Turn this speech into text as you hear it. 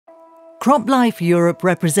CropLife Europe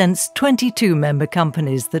represents 22 member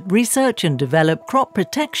companies that research and develop crop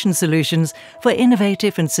protection solutions for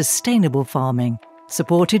innovative and sustainable farming,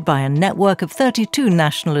 supported by a network of 32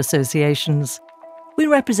 national associations. We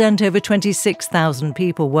represent over 26,000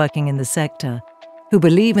 people working in the sector, who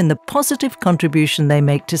believe in the positive contribution they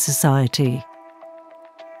make to society.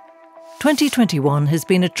 2021 has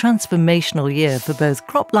been a transformational year for both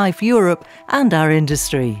CropLife Europe and our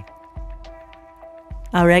industry.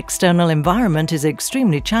 Our external environment is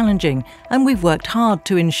extremely challenging, and we've worked hard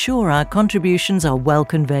to ensure our contributions are well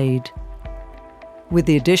conveyed. With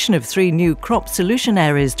the addition of 3 new crop solution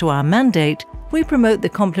areas to our mandate, we promote the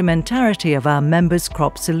complementarity of our members'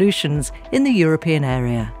 crop solutions in the European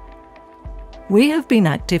area. We have been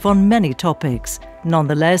active on many topics.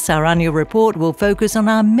 Nonetheless, our annual report will focus on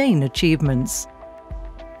our main achievements.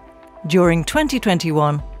 During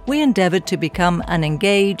 2021, we endeavoured to become an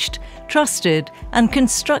engaged, trusted and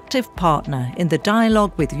constructive partner in the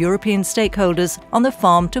dialogue with European stakeholders on the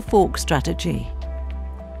Farm to Fork strategy.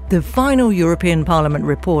 The final European Parliament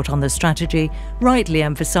report on the strategy rightly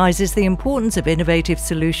emphasises the importance of innovative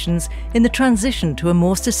solutions in the transition to a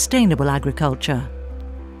more sustainable agriculture.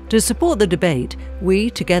 To support the debate, we,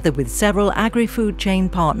 together with several agri-food chain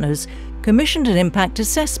partners, commissioned an impact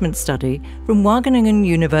assessment study from Wageningen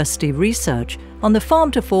University Research on the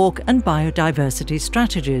Farm to Fork and biodiversity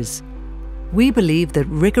strategies. We believe that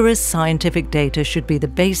rigorous scientific data should be the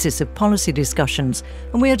basis of policy discussions,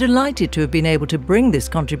 and we are delighted to have been able to bring this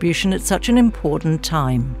contribution at such an important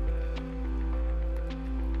time.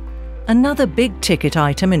 Another big-ticket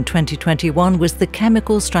item in 2021 was the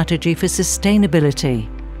Chemical Strategy for Sustainability.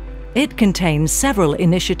 It contains several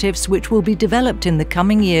initiatives which will be developed in the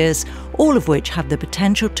coming years, all of which have the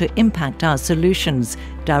potential to impact our solutions,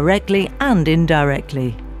 directly and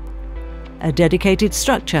indirectly. A dedicated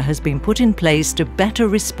structure has been put in place to better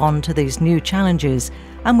respond to these new challenges,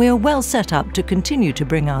 and we are well set up to continue to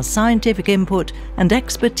bring our scientific input and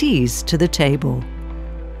expertise to the table.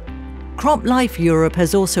 CropLife Europe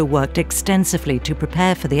has also worked extensively to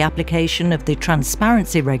prepare for the application of the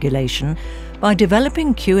Transparency Regulation by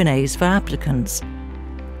developing Q&As for applicants,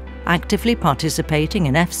 actively participating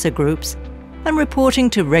in EFSA groups, and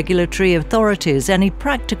reporting to regulatory authorities any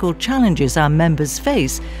practical challenges our members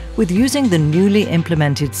face with using the newly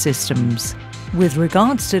implemented systems. With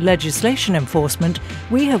regards to legislation enforcement,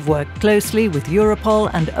 we have worked closely with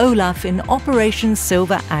Europol and OLAF in Operation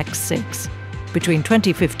Silver Axe 6. Between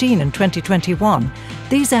 2015 and 2021,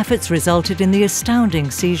 these efforts resulted in the astounding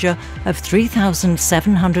seizure of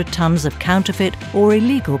 3,700 tons of counterfeit or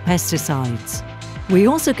illegal pesticides. We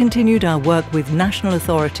also continued our work with national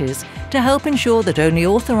authorities to help ensure that only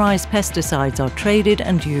authorised pesticides are traded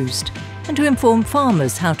and used, and to inform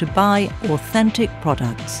farmers how to buy authentic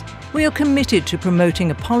products. We are committed to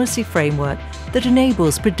promoting a policy framework that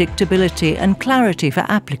enables predictability and clarity for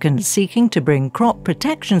applicants seeking to bring crop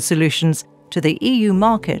protection solutions to the EU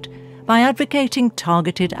market by advocating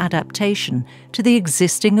targeted adaptation to the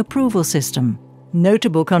existing approval system.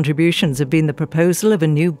 Notable contributions have been the proposal of a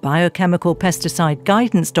new biochemical pesticide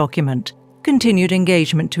guidance document, continued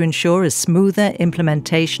engagement to ensure a smoother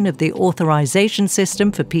implementation of the authorization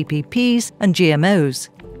system for PPPs and GMOs,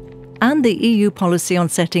 and the EU policy on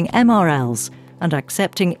setting MRLs and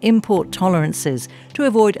accepting import tolerances to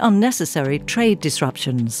avoid unnecessary trade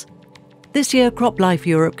disruptions. This year, CropLife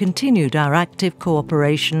Europe continued our active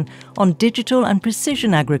cooperation on digital and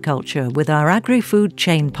precision agriculture with our agri-food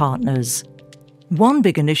chain partners. One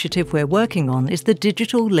big initiative we're working on is the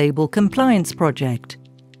Digital Label Compliance Project.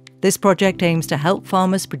 This project aims to help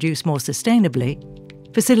farmers produce more sustainably,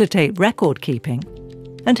 facilitate record keeping,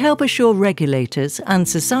 and help assure regulators and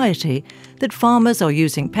society that farmers are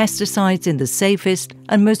using pesticides in the safest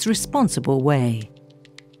and most responsible way.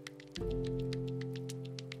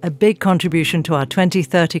 A big contribution to our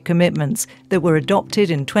 2030 commitments that were adopted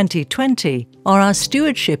in 2020 are our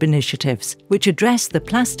stewardship initiatives, which address the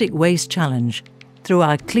plastic waste challenge through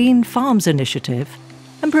our Clean Farms initiative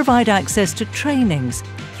and provide access to trainings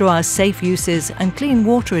through our Safe Uses and Clean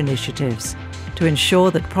Water initiatives to ensure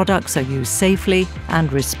that products are used safely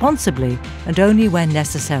and responsibly and only when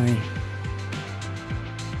necessary.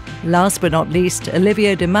 Last but not least,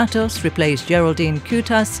 Olivier de Matos replaced Geraldine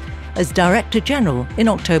Cutas as Director General in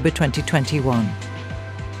October 2021.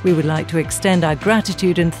 We would like to extend our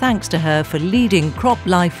gratitude and thanks to her for leading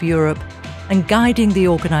CropLife Europe and guiding the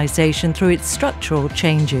organisation through its structural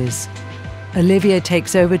changes. Olivier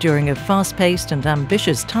takes over during a fast-paced and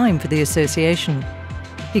ambitious time for the association.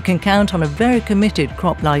 He can count on a very committed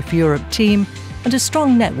CropLife Europe team and a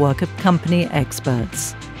strong network of company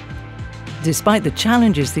experts. Despite the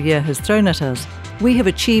challenges the year has thrown at us, we have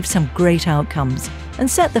achieved some great outcomes and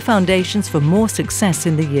set the foundations for more success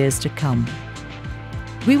in the years to come.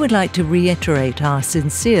 We would like to reiterate our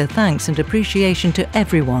sincere thanks and appreciation to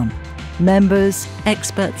everyone, members,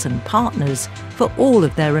 experts and partners, for all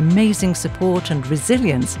of their amazing support and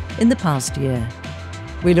resilience in the past year.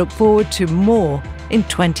 We look forward to more in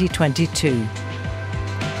 2022.